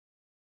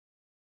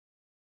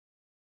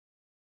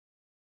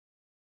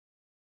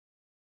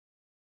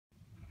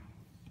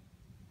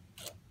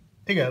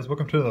Hey guys,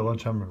 welcome to the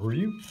Lunchtime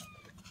review.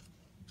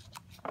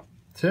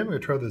 Today I'm going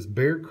to try this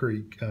Bear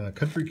Creek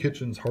Country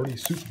Kitchen's Hearty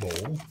Soup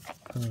Bowl.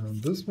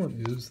 This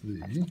one is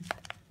the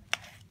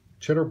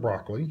cheddar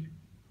broccoli. It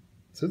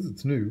says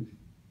it's new.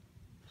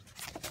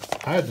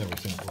 I had never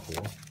seen it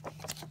before.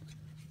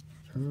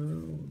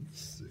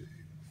 Let's see.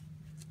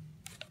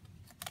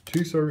 2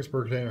 servings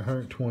per container,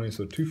 120,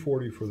 so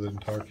 240 for the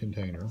entire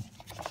container.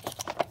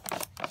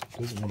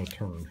 Doesn't want to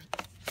turn.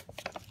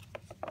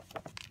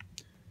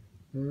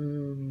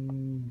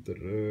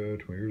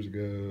 20 years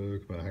ago,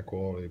 come out high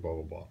quality, blah,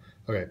 blah, blah.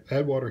 Okay,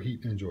 add water,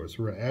 heat, and enjoy.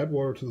 So we're going to add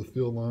water to the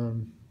fill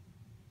line,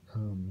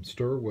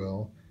 stir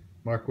well,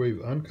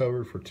 microwave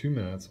uncovered for 2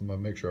 minutes. I'm going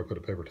to make sure I put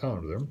a paper towel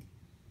under there.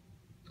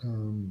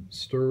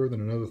 Stir,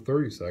 then another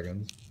 30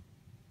 seconds,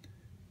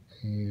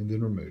 and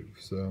then remove.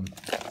 So I don't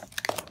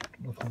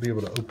know if I'll be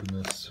able to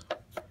open this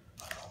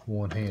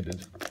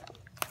one-handed.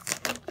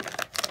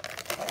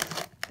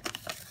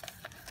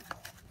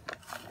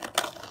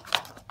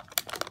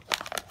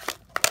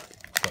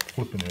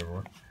 Flipping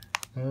everywhere.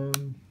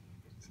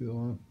 See the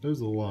line?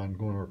 There's a line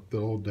going, the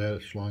old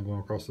dash line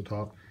going across the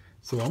top.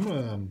 So I'm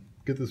gonna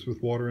get this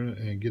with water in it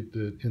and get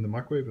it in the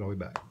microwave, and I'll be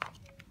back.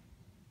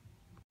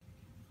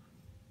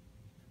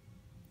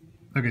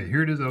 Okay,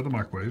 here it is out of the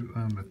microwave.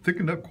 It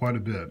thickened up quite a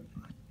bit.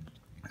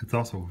 It's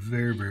also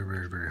very, very,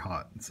 very, very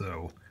hot.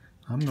 So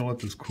I'm gonna let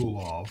this cool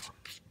off,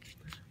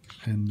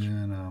 and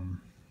then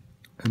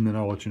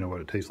I'll let you know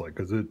what it tastes like,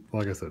 because it,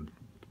 like I said,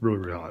 really,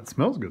 really hot. It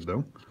smells good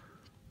though.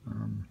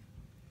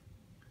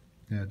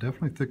 Yeah,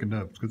 definitely thickened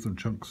up. It's got some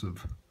chunks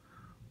of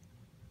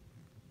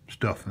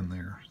stuff in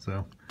there.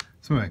 So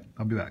anyway,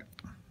 I'll be back.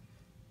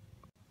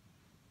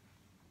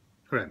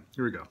 Okay,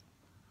 here we go.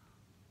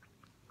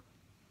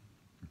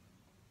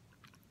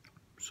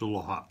 It's a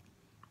little hot.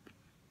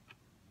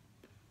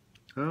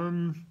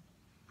 Well,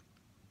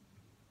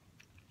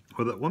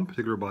 that one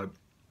particular bite,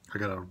 I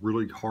got a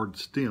really hard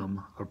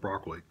stem of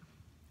broccoli,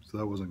 so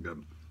that wasn't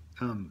good.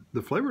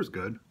 The flavor is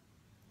good.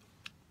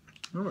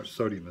 I don't know how much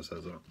sodium this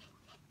has in it.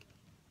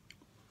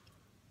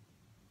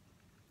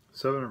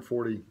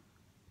 740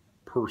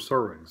 per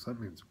serving, so that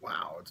means,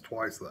 wow, it's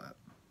twice that.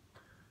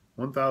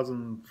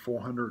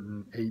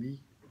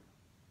 1,480.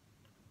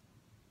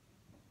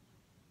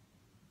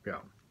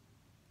 Yeah.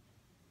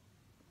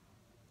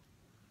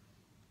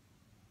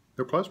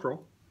 No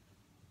cholesterol.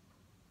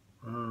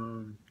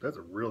 That's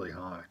really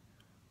high.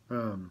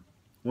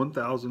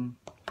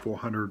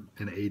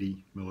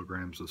 1,480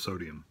 milligrams of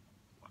sodium.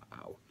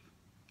 Wow.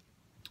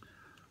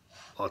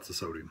 Lots of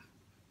sodium.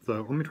 So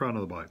let me try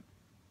another bite.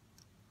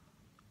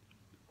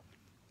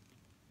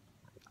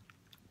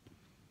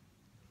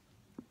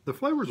 The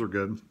flavors are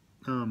good.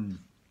 I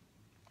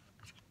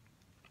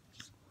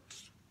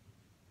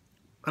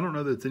don't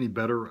know that it's any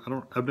better.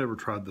 I've never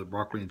tried the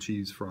broccoli and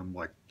cheese from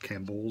like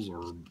Campbell's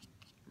or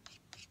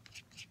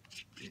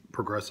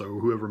Progresso,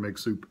 whoever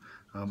makes soup.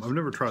 I've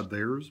never tried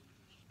theirs.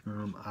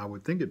 I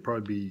would think it'd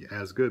probably be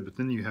as good, but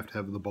then you have to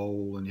have the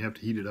bowl and you have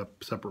to heat it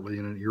up separately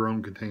in your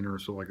own container.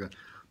 So like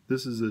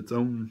this is its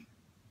own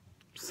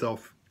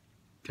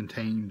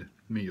self-contained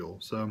meal.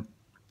 So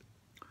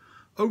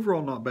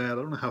overall, not bad. I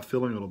don't know how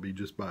filling it'll be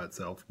just by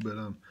itself, but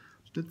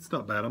it's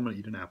not bad. I'm going to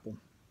eat an apple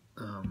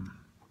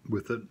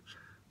with it.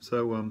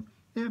 So,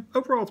 yeah,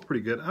 overall, it's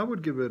pretty good. I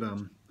would give it, I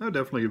would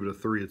definitely give it a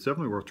 3. It's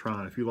definitely worth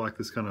trying. If you like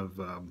this kind of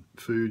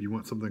food, you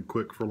want something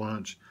quick for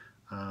lunch.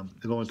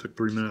 It only took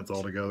 3 minutes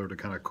altogether to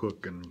kind of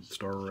cook and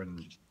stir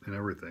and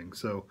everything.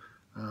 So,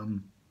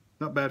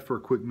 not bad for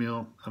a quick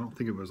meal. I don't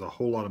think it was a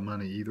whole lot of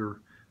money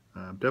either.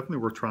 Definitely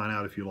worth trying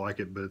out if you like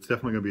it, but it's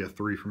definitely going to be a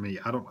 3 for me.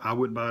 I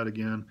wouldn't buy it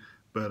again.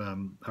 But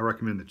I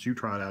recommend that you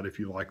try it out if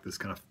you like this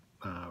kind of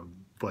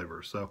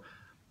flavor. So,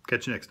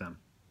 catch you next time.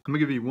 I'm gonna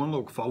give you one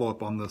little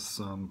follow-up on this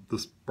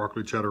this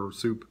broccoli cheddar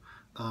soup.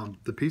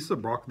 The pieces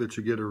of broccoli that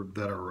you get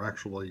that are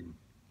actually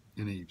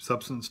any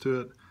substance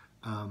to it,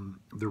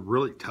 they're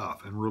really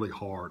tough and really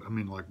hard. I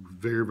mean, like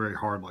very, very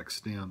hard, like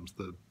stems.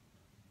 The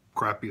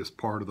crappiest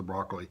part of the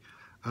broccoli.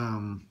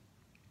 And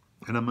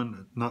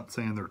I'm not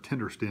saying they're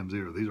tender stems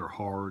either. These are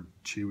hard,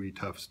 chewy,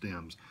 tough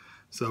stems.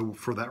 So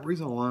for that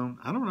reason alone,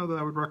 I don't know that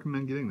I would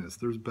recommend getting this.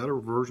 There's better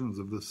versions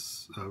of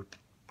this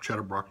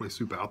cheddar broccoli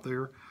soup out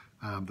there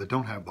that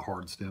don't have the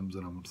hard stems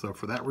in them. So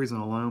for that reason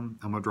alone,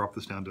 I'm going to drop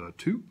this down to a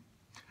 2,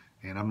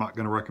 and I'm not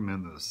going to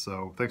recommend this.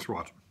 So thanks for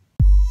watching.